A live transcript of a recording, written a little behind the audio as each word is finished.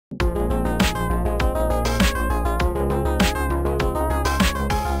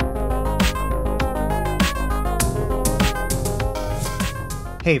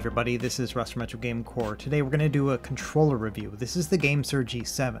Hey everybody, this is Russ from Retro Game Core. Today we're going to do a controller review. This is the GameSir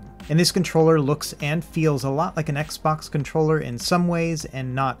G7. And this controller looks and feels a lot like an Xbox controller in some ways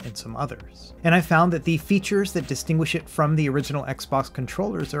and not in some others. And I found that the features that distinguish it from the original Xbox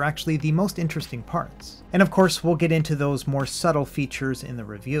controllers are actually the most interesting parts. And of course we'll get into those more subtle features in the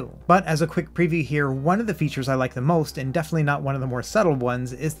review. But as a quick preview here, one of the features I like the most, and definitely not one of the more subtle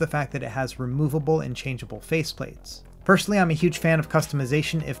ones, is the fact that it has removable and changeable faceplates. Personally, I'm a huge fan of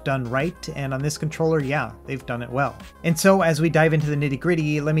customization if done right, and on this controller, yeah, they've done it well. And so as we dive into the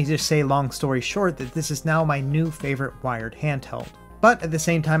nitty-gritty, let me just say, long story short, that this is now my new favorite wired handheld. But at the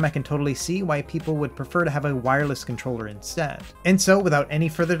same time, I can totally see why people would prefer to have a wireless controller instead. And so without any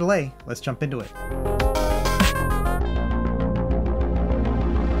further delay, let's jump into it.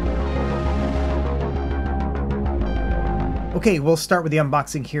 Okay, we'll start with the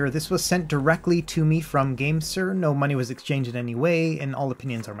unboxing here. This was sent directly to me from GameSir, no money was exchanged in any way, and all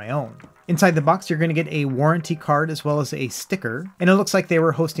opinions are my own. Inside the box, you're going to get a warranty card as well as a sticker, and it looks like they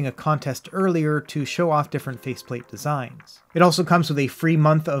were hosting a contest earlier to show off different faceplate designs. It also comes with a free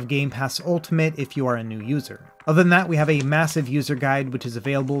month of Game Pass Ultimate if you are a new user. Other than that, we have a massive user guide which is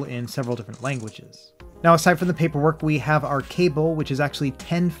available in several different languages. Now, aside from the paperwork, we have our cable, which is actually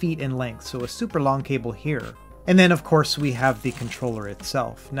 10 feet in length, so a super long cable here. And then of course we have the controller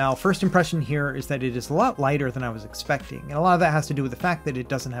itself. Now, first impression here is that it is a lot lighter than I was expecting, and a lot of that has to do with the fact that it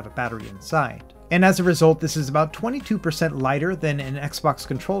doesn't have a battery inside. And as a result, this is about 22% lighter than an Xbox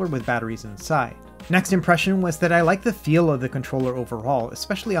controller with batteries inside. Next impression was that I like the feel of the controller overall,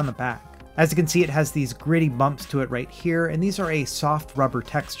 especially on the back. As you can see, it has these gritty bumps to it right here, and these are a soft rubber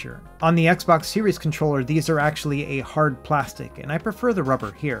texture. On the Xbox Series controller, these are actually a hard plastic, and I prefer the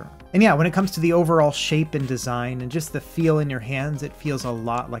rubber here. And yeah, when it comes to the overall shape and design and just the feel in your hands, it feels a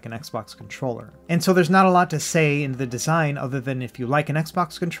lot like an Xbox controller. And so there's not a lot to say in the design other than if you like an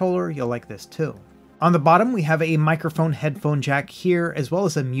Xbox controller, you'll like this too. On the bottom, we have a microphone headphone jack here, as well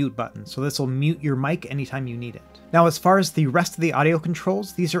as a mute button, so this will mute your mic anytime you need it. Now, as far as the rest of the audio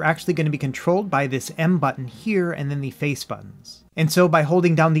controls, these are actually going to be controlled by this M button here and then the face buttons. And so by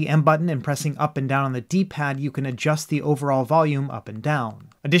holding down the M button and pressing up and down on the D-pad, you can adjust the overall volume up and down.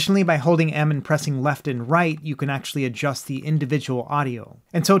 Additionally, by holding M and pressing left and right, you can actually adjust the individual audio.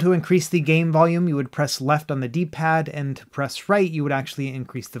 And so to increase the game volume, you would press left on the D-pad, and to press right, you would actually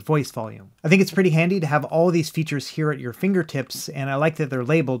increase the voice volume. I think it's pretty handy to have all these features here at your fingertips, and I like that they're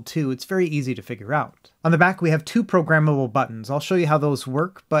labeled too. It's very easy to figure out. On the back, we have two programmable buttons. I'll show you how those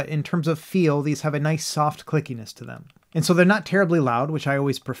work, but in terms of feel, these have a nice soft clickiness to them. And so they're not terribly loud, which I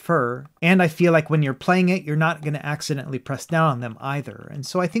always prefer, and I feel like when you're playing it, you're not going to accidentally press down on them either. And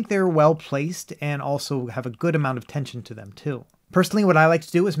so I think they're well placed and also have a good amount of tension to them too. Personally, what I like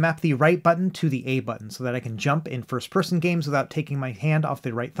to do is map the right button to the A button so that I can jump in first-person games without taking my hand off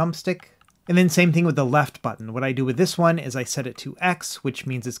the right thumbstick. And then same thing with the left button. What I do with this one is I set it to X, which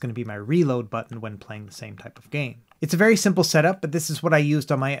means it's going to be my reload button when playing the same type of game. It's a very simple setup, but this is what I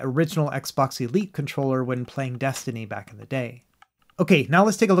used on my original Xbox Elite controller when playing Destiny back in the day. Okay, now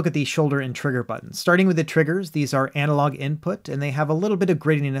let's take a look at the shoulder and trigger buttons. Starting with the triggers, these are analog input, and they have a little bit of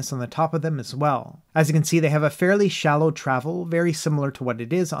grittiness on the top of them as well. As you can see, they have a fairly shallow travel, very similar to what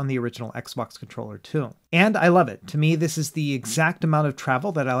it is on the original Xbox controller too. And I love it. To me, this is the exact amount of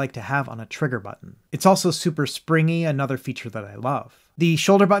travel that I like to have on a trigger button. It's also super springy, another feature that I love. The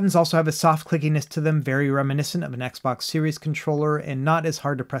shoulder buttons also have a soft clickiness to them, very reminiscent of an Xbox Series controller, and not as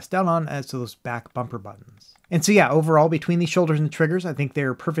hard to press down on as those back bumper buttons. And so yeah, overall, between the shoulders and the triggers, I think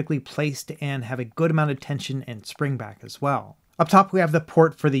they're perfectly placed and have a good amount of tension and spring back as well. Up top, we have the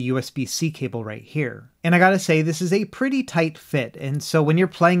port for the USB-C cable right here. And I gotta say, this is a pretty tight fit, and so when you're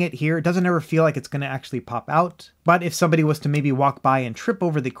playing it here, it doesn't ever feel like it's gonna actually pop out. But if somebody was to maybe walk by and trip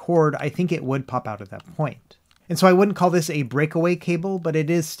over the cord, I think it would pop out at that point. And so I wouldn't call this a breakaway cable, but it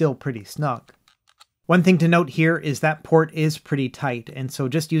is still pretty snug. One thing to note here is that port is pretty tight, and so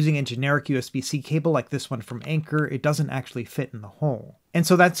just using a generic USB-C cable like this one from Anker, it doesn't actually fit in the hole. And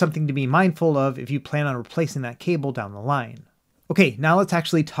so that's something to be mindful of if you plan on replacing that cable down the line. Okay, now let's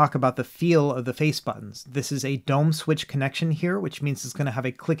actually talk about the feel of the face buttons. This is a dome switch connection here, which means it's going to have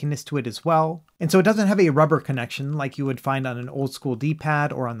a clickiness to it as well. And so it doesn't have a rubber connection like you would find on an old school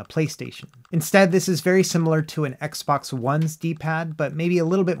D-pad or on the PlayStation. Instead, this is very similar to an Xbox One's D-pad, but maybe a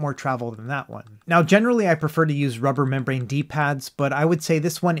little bit more travel than that one. Now generally I prefer to use rubber membrane D-pads, but I would say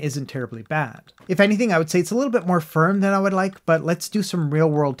this one isn't terribly bad. If anything, I would say it's a little bit more firm than I would like, but let's do some real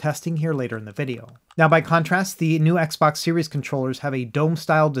world testing here later in the video. Now by contrast, the new Xbox Series controllers have a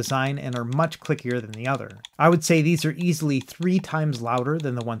dome-style design and are much clickier than the other. I would say these are easily 3 times louder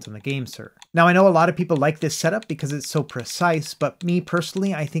than the ones on the GameSir. Now I know a lot of people like this setup because it's so precise, but me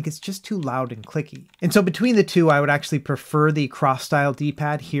personally, I think it's just too loud and clicky. And so between the two, I would actually prefer the cross-style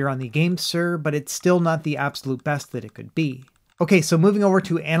D-pad here on the GameSir, but it's still not the absolute best that it could be. Okay, so moving over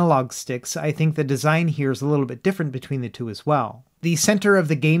to analog sticks, I think the design here is a little bit different between the two as well. The center of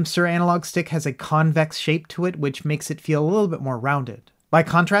the GameSir analog stick has a convex shape to it, which makes it feel a little bit more rounded. By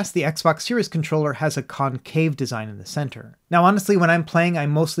contrast, the Xbox Series controller has a concave design in the center. Now honestly, when I'm playing, I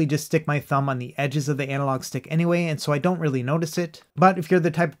mostly just stick my thumb on the edges of the analog stick anyway, and so I don't really notice it. But if you're the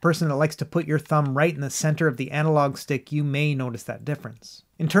type of person that likes to put your thumb right in the center of the analog stick, you may notice that difference.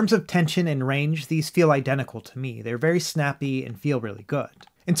 In terms of tension and range, these feel identical to me. They're very snappy and feel really good.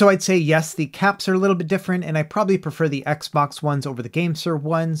 And so I'd say yes, the caps are a little bit different, and I probably prefer the Xbox ones over the GameSir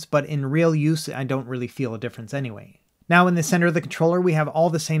ones, but in real use, I don't really feel a difference anyway. Now in the center of the controller, we have all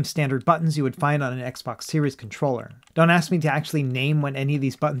the same standard buttons you would find on an Xbox Series controller. Don't ask me to actually name what any of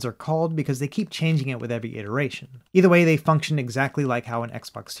these buttons are called because they keep changing it with every iteration. Either way, they function exactly like how an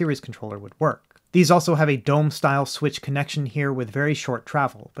Xbox Series controller would work. These also have a dome-style switch connection here with very short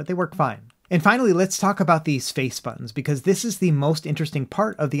travel, but they work fine. And finally, let's talk about these face buttons, because this is the most interesting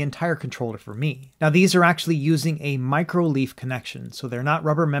part of the entire controller for me. Now these are actually using a micro leaf connection, so they're not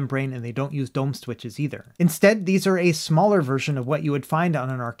rubber membrane and they don't use dome switches either. Instead, these are a smaller version of what you would find on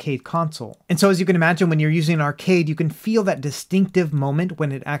an arcade console. And so as you can imagine, when you're using an arcade, you can feel that distinctive moment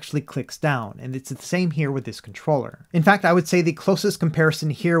when it actually clicks down, and it's the same here with this controller. In fact, I would say the closest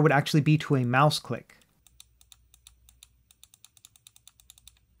comparison here would actually be to a mouse click.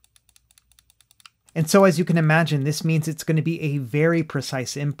 And so as you can imagine, this means it's going to be a very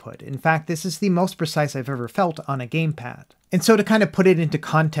precise input. In fact, this is the most precise I've ever felt on a gamepad. And so to kind of put it into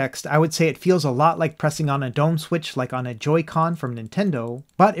context, I would say it feels a lot like pressing on a dome switch like on a Joy-Con from Nintendo,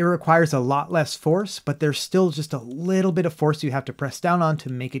 but it requires a lot less force, but there's still just a little bit of force you have to press down on to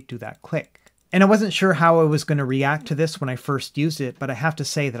make it do that click. And I wasn't sure how I was going to react to this when I first used it, but I have to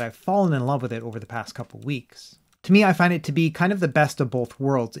say that I've fallen in love with it over the past couple weeks. To me, I find it to be kind of the best of both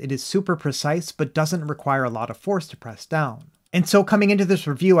worlds. It is super precise, but doesn't require a lot of force to press down. And so coming into this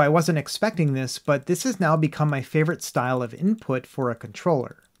review, I wasn't expecting this, but this has now become my favorite style of input for a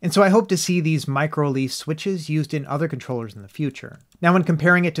controller. And so I hope to see these micro leaf switches used in other controllers in the future. Now when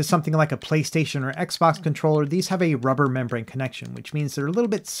comparing it to something like a PlayStation or Xbox controller, these have a rubber membrane connection, which means they're a little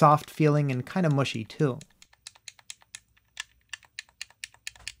bit soft feeling and kind of mushy too.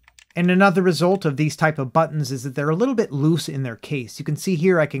 And another result of these type of buttons is that they're a little bit loose in their case. You can see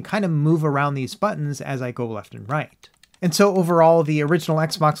here I can kind of move around these buttons as I go left and right. And so overall, the original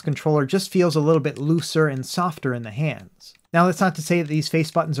Xbox controller just feels a little bit looser and softer in the hands. Now that's not to say that these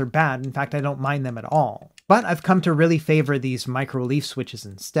face buttons are bad, in fact I don't mind them at all. But I've come to really favor these micro leaf switches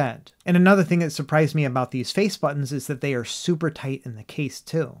instead. And another thing that surprised me about these face buttons is that they are super tight in the case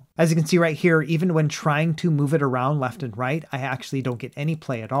too. As you can see right here, even when trying to move it around left and right, I actually don't get any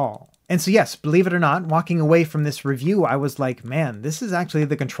play at all. And so yes, believe it or not, walking away from this review, I was like, man, this is actually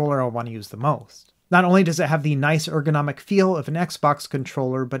the controller I want to use the most. Not only does it have the nice ergonomic feel of an Xbox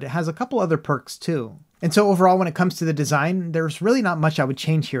controller, but it has a couple other perks too. And so overall, when it comes to the design, there's really not much I would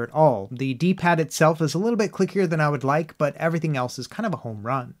change here at all. The D-pad itself is a little bit clickier than I would like, but everything else is kind of a home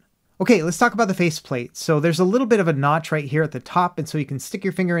run. Okay, let's talk about the faceplate. So there's a little bit of a notch right here at the top, and so you can stick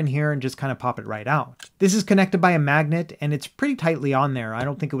your finger in here and just kind of pop it right out. This is connected by a magnet, and it's pretty tightly on there. I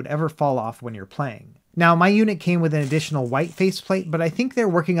don't think it would ever fall off when you're playing. Now, my unit came with an additional white faceplate, but I think they're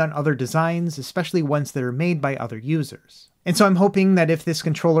working on other designs, especially ones that are made by other users. And so I'm hoping that if this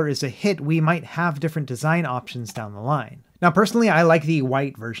controller is a hit, we might have different design options down the line. Now personally, I like the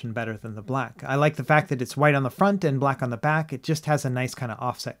white version better than the black. I like the fact that it's white on the front and black on the back. It just has a nice kind of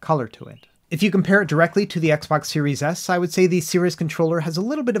offset color to it. If you compare it directly to the Xbox Series S, I would say the Series controller has a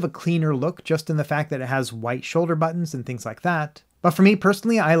little bit of a cleaner look just in the fact that it has white shoulder buttons and things like that. But for me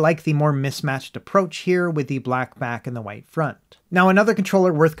personally, I like the more mismatched approach here with the black back and the white front. Now another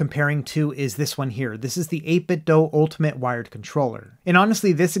controller worth comparing to is this one here. This is the 8BitDo Ultimate Wired Controller. And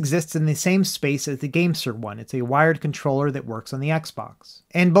honestly, this exists in the same space as the GameSir one. It's a wired controller that works on the Xbox.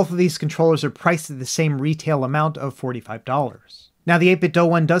 And both of these controllers are priced at the same retail amount of $45. Now the 8BitDo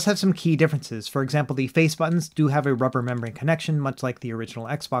one does have some key differences. For example, the face buttons do have a rubber membrane connection, much like the original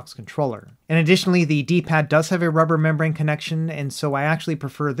Xbox controller. And additionally, the D-pad does have a rubber membrane connection, and so I actually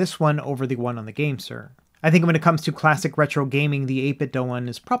prefer this one over the one on the GameSir. I think when it comes to classic retro gaming, the 8BitDo one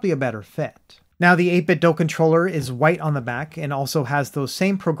is probably a better fit. Now the 8BitDo controller is white on the back and also has those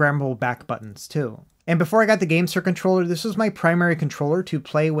same programmable back buttons too. And before I got the GameSir controller, this was my primary controller to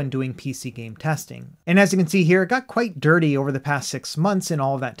play when doing PC game testing. And as you can see here, it got quite dirty over the past 6 months in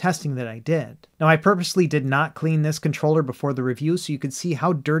all of that testing that I did. Now I purposely did not clean this controller before the review so you could see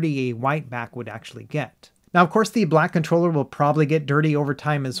how dirty a white back would actually get. Now of course the black controller will probably get dirty over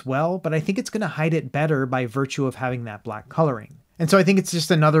time as well, but I think it's going to hide it better by virtue of having that black coloring. And so I think it's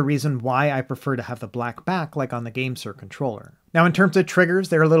just another reason why I prefer to have the black back like on the GameSir controller. Now in terms of triggers,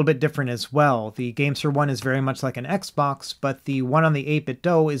 they're a little bit different as well. The GameSir one is very much like an Xbox, but the one on the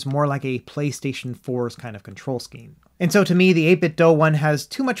 8BitDo is more like a PlayStation 4's kind of control scheme. And so to me, the 8BitDo one has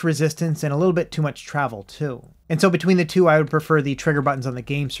too much resistance and a little bit too much travel too. And so between the two, I would prefer the trigger buttons on the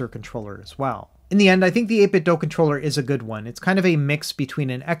GameSir controller as well. In the end, I think the 8BitDo controller is a good one. It's kind of a mix between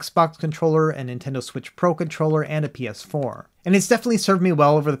an Xbox controller, a Nintendo Switch Pro controller, and a PS4. And it's definitely served me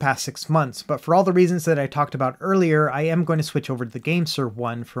well over the past 6 months, but for all the reasons that I talked about earlier, I am going to switch over to the GameSir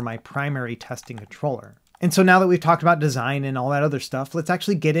one for my primary testing controller. And so now that we've talked about design and all that other stuff, let's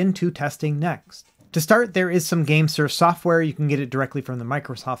actually get into testing next. To start, there is some GameSir software. You can get it directly from the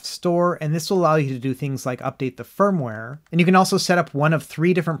Microsoft Store, and this will allow you to do things like update the firmware. And you can also set up one of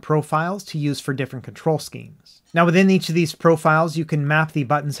 3 different profiles to use for different control schemes. Now within each of these profiles, you can map the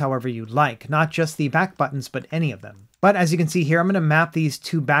buttons however you like, not just the back buttons, but any of them. But as you can see here, I'm going to map these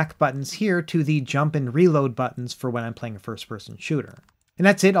 2 back buttons here to the jump and reload buttons for when I'm playing a first-person shooter. And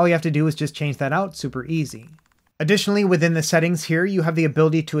that's it. All you have to do is just change that out. Super easy. Additionally, within the settings here, you have the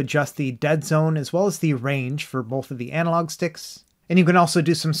ability to adjust the dead zone as well as the range for both of the analog sticks. And you can also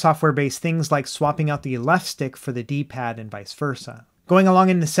do some software-based things like swapping out the left stick for the D-pad and vice versa. Going along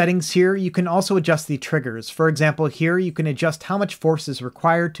in the settings here, you can also adjust the triggers. For example, here you can adjust how much force is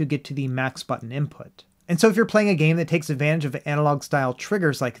required to get to the max button input. And so if you're playing a game that takes advantage of analog style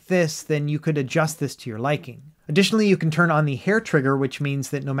triggers like this, then you could adjust this to your liking. Additionally, you can turn on the hair trigger, which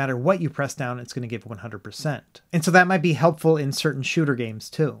means that no matter what you press down, it's going to give 100%. And so that might be helpful in certain shooter games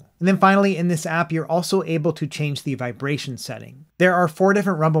too. And then finally, in this app, you're also able to change the vibration setting. There are 4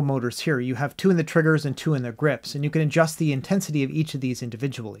 different rumble motors here. You have 2 in the triggers and 2 in the grips, and you can adjust the intensity of each of these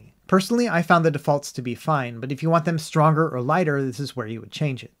individually. Personally, I found the defaults to be fine, but if you want them stronger or lighter, this is where you would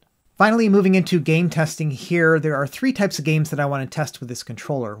change it. Finally, moving into game testing here, there are 3 types of games that I want to test with this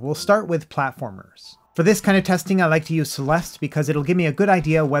controller. We'll start with platformers. For this kind of testing, I like to use Celeste because it'll give me a good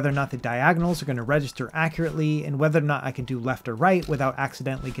idea whether or not the diagonals are going to register accurately and whether or not I can do left or right without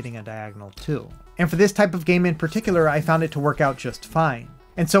accidentally getting a diagonal too. And for this type of game in particular, I found it to work out just fine.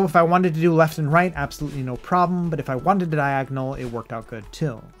 And so if I wanted to do left and right, absolutely no problem, but if I wanted a diagonal, it worked out good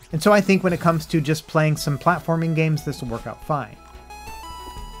too. And so I think when it comes to just playing some platforming games, this will work out fine.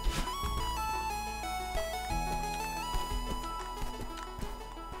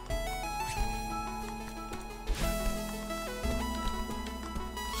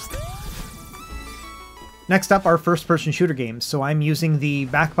 Next up are first-person shooter games, so I'm using the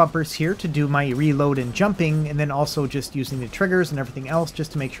back bumpers here to do my reload and jumping, and then also just using the triggers and everything else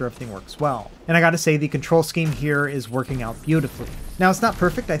just to make sure everything works well. And I gotta say, the control scheme here is working out beautifully. Now, it's not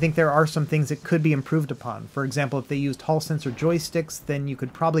perfect. I think there are some things that could be improved upon. For example, if they used Hall sensor joysticks, then you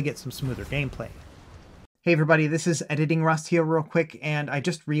could probably get some smoother gameplay. Hey everybody, this is Editing Rust here real quick, and I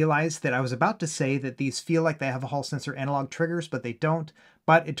just realized that I was about to say that these feel like they have Hall sensor analog triggers, but they don't,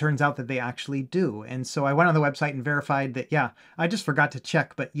 but it turns out that they actually do. And so I went on the website and verified that, yeah, I just forgot to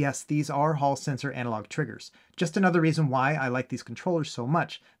check, but yes, these are Hall sensor analog triggers. Just another reason why I like these controllers so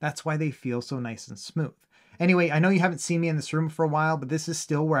much. That's why they feel so nice and smooth. Anyway, I know you haven't seen me in this room for a while, but this is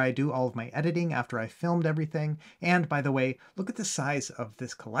still where I do all of my editing after I filmed everything. And by the way, look at the size of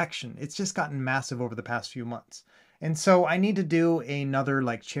this collection. It's just gotten massive over the past few months. And so I need to do another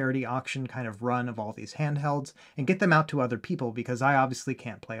like charity auction kind of run of all these handhelds and get them out to other people because I obviously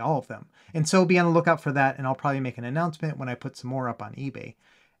can't play all of them. And so be on the lookout for that, and I'll probably make an announcement when I put some more up on eBay.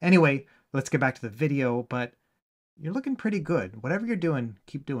 Anyway, let's get back to the video, but you're looking pretty good. Whatever you're doing,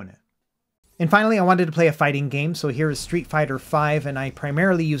 keep doing it. And finally, I wanted to play a fighting game, so here is Street Fighter V, and I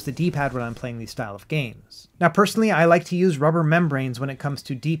primarily use the D-pad when I'm playing these style of games. Now personally, I like to use rubber membranes when it comes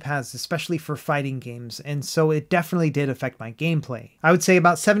to D-pads, especially for fighting games, and so it definitely did affect my gameplay. I would say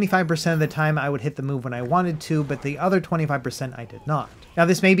about 75% of the time I would hit the move when I wanted to, but the other 25% I did not. Now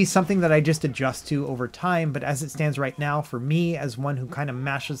this may be something that I just adjust to over time, but as it stands right now, for me, as one who kind of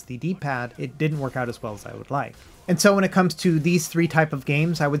mashes the D-pad, it didn't work out as well as I would like. And so when it comes to these 3 type of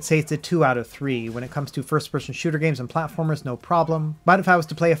games, I would say it's a 2 out of 3. When it comes to first-person shooter games and platformers, no problem. But if I was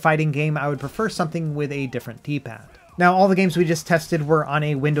to play a fighting game, I would prefer something with a different D-pad. Now, all the games we just tested were on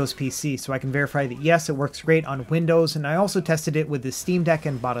a Windows PC, so I can verify that yes, it works great on Windows, and I also tested it with the Steam Deck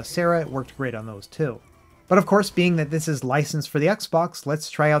and Batocera. It worked great on those too. But of course, being that this is licensed for the Xbox, let's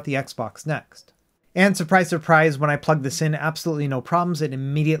try out the Xbox next. And surprise, surprise, when I plugged this in, absolutely no problems. It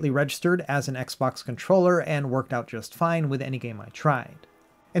immediately registered as an Xbox controller and worked out just fine with any game I tried.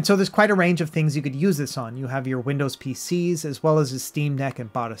 And so there's quite a range of things you could use this on. You have your Windows PCs, as well as the Steam Deck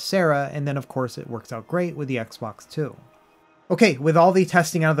and Batocera, and then of course it works out great with the Xbox too. Okay, with all the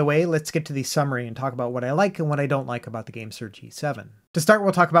testing out of the way, let's get to the summary and talk about what I like and what I don't like about the GameSir G7. To start,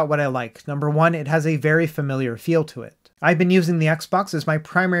 we'll talk about what I like. Number one, it has a very familiar feel to it. I've been using the Xbox as my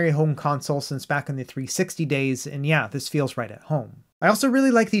primary home console since back in the 360 days, and yeah, this feels right at home. I also really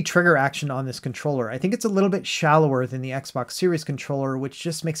like the trigger action on this controller. I think it's a little bit shallower than the Xbox Series controller, which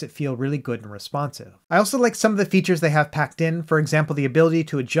just makes it feel really good and responsive. I also like some of the features they have packed in, for example, the ability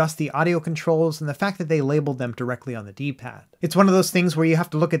to adjust the audio controls and the fact that they labeled them directly on the D-pad. It's one of those things where you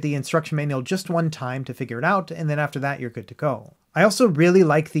have to look at the instruction manual just one time to figure it out, and then after that you're good to go. I also really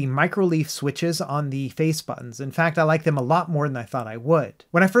like the micro-leaf switches on the face buttons. In fact, I like them a lot more than I thought I would.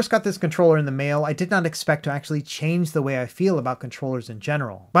 When I first got this controller in the mail, I did not expect to actually change the way I feel about controllers in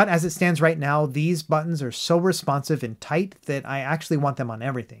general. But as it stands right now, these buttons are so responsive and tight that I actually want them on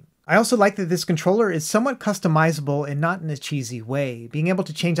everything. I also like that this controller is somewhat customizable and not in a cheesy way. Being able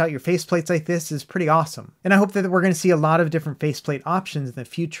to change out your faceplates like this is pretty awesome. And I hope that we're going to see a lot of different faceplate options in the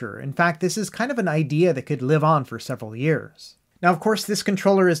future. In fact, this is kind of an idea that could live on for several years. Now, of course, this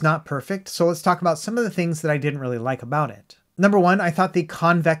controller is not perfect, so let's talk about some of the things that I didn't really like about it. Number one, I thought the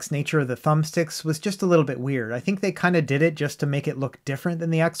convex nature of the thumbsticks was just a little bit weird. I think they kind of did it just to make it look different than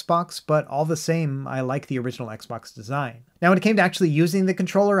the Xbox, but all the same, I like the original Xbox design. Now, when it came to actually using the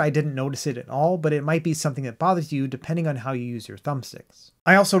controller, I didn't notice it at all, but it might be something that bothers you depending on how you use your thumbsticks.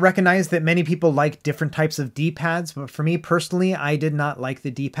 I also recognize that many people like different types of D-pads, but for me personally, I did not like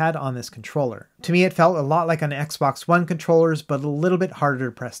the D-pad on this controller. To me, it felt a lot like on Xbox One controllers, but a little bit harder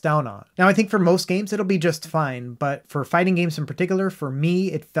to press down on. Now, I think for most games, it'll be just fine, but for fighting games in particular, for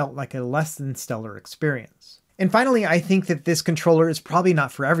me, it felt like a less than stellar experience. And finally, I think that this controller is probably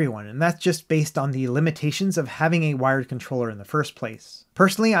not for everyone, and that's just based on the limitations of having a wired controller in the first place.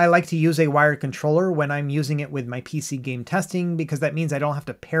 Personally, I like to use a wired controller when I'm using it with my PC game testing because that means I don't have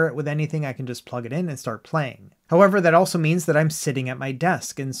to pair it with anything, I can just plug it in and start playing. However, that also means that I'm sitting at my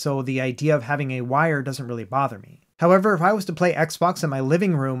desk, and so the idea of having a wire doesn't really bother me. However, if I was to play Xbox in my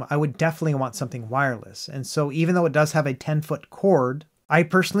living room, I would definitely want something wireless, and so even though it does have a 10-foot cord, I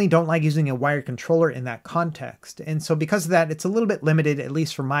personally don't like using a wired controller in that context, and so because of that, it's a little bit limited, at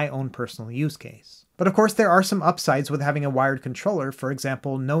least for my own personal use case. But of course, there are some upsides with having a wired controller. For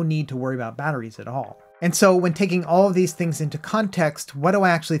example, no need to worry about batteries at all. And so when taking all of these things into context, what do I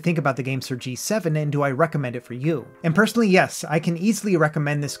actually think about the GameSir G7 and do I recommend it for you? And personally, yes, I can easily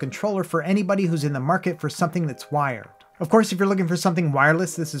recommend this controller for anybody who's in the market for something that's wired. Of course, if you're looking for something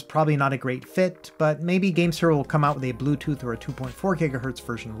wireless, this is probably not a great fit, but maybe GameSir will come out with a Bluetooth or a 2.4 GHz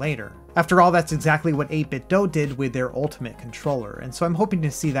version later. After all, that's exactly what 8BitDo did with their Ultimate controller, and so I'm hoping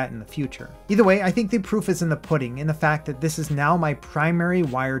to see that in the future. Either way, I think the proof is in the pudding in the fact that this is now my primary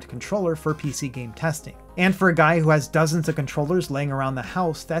wired controller for PC game testing. And for a guy who has dozens of controllers laying around the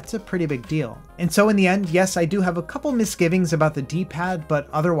house, that's a pretty big deal. And so in the end, yes, I do have a couple misgivings about the D-pad, but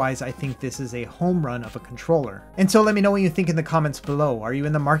otherwise I think this is a home run of a controller. And so let me know what you think in the comments below. Are you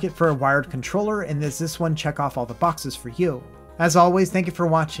in the market for a wired controller, and does this one check off all the boxes for you? As always, thank you for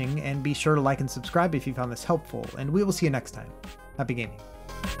watching, and be sure to like and subscribe if you found this helpful, and we will see you next time. Happy gaming.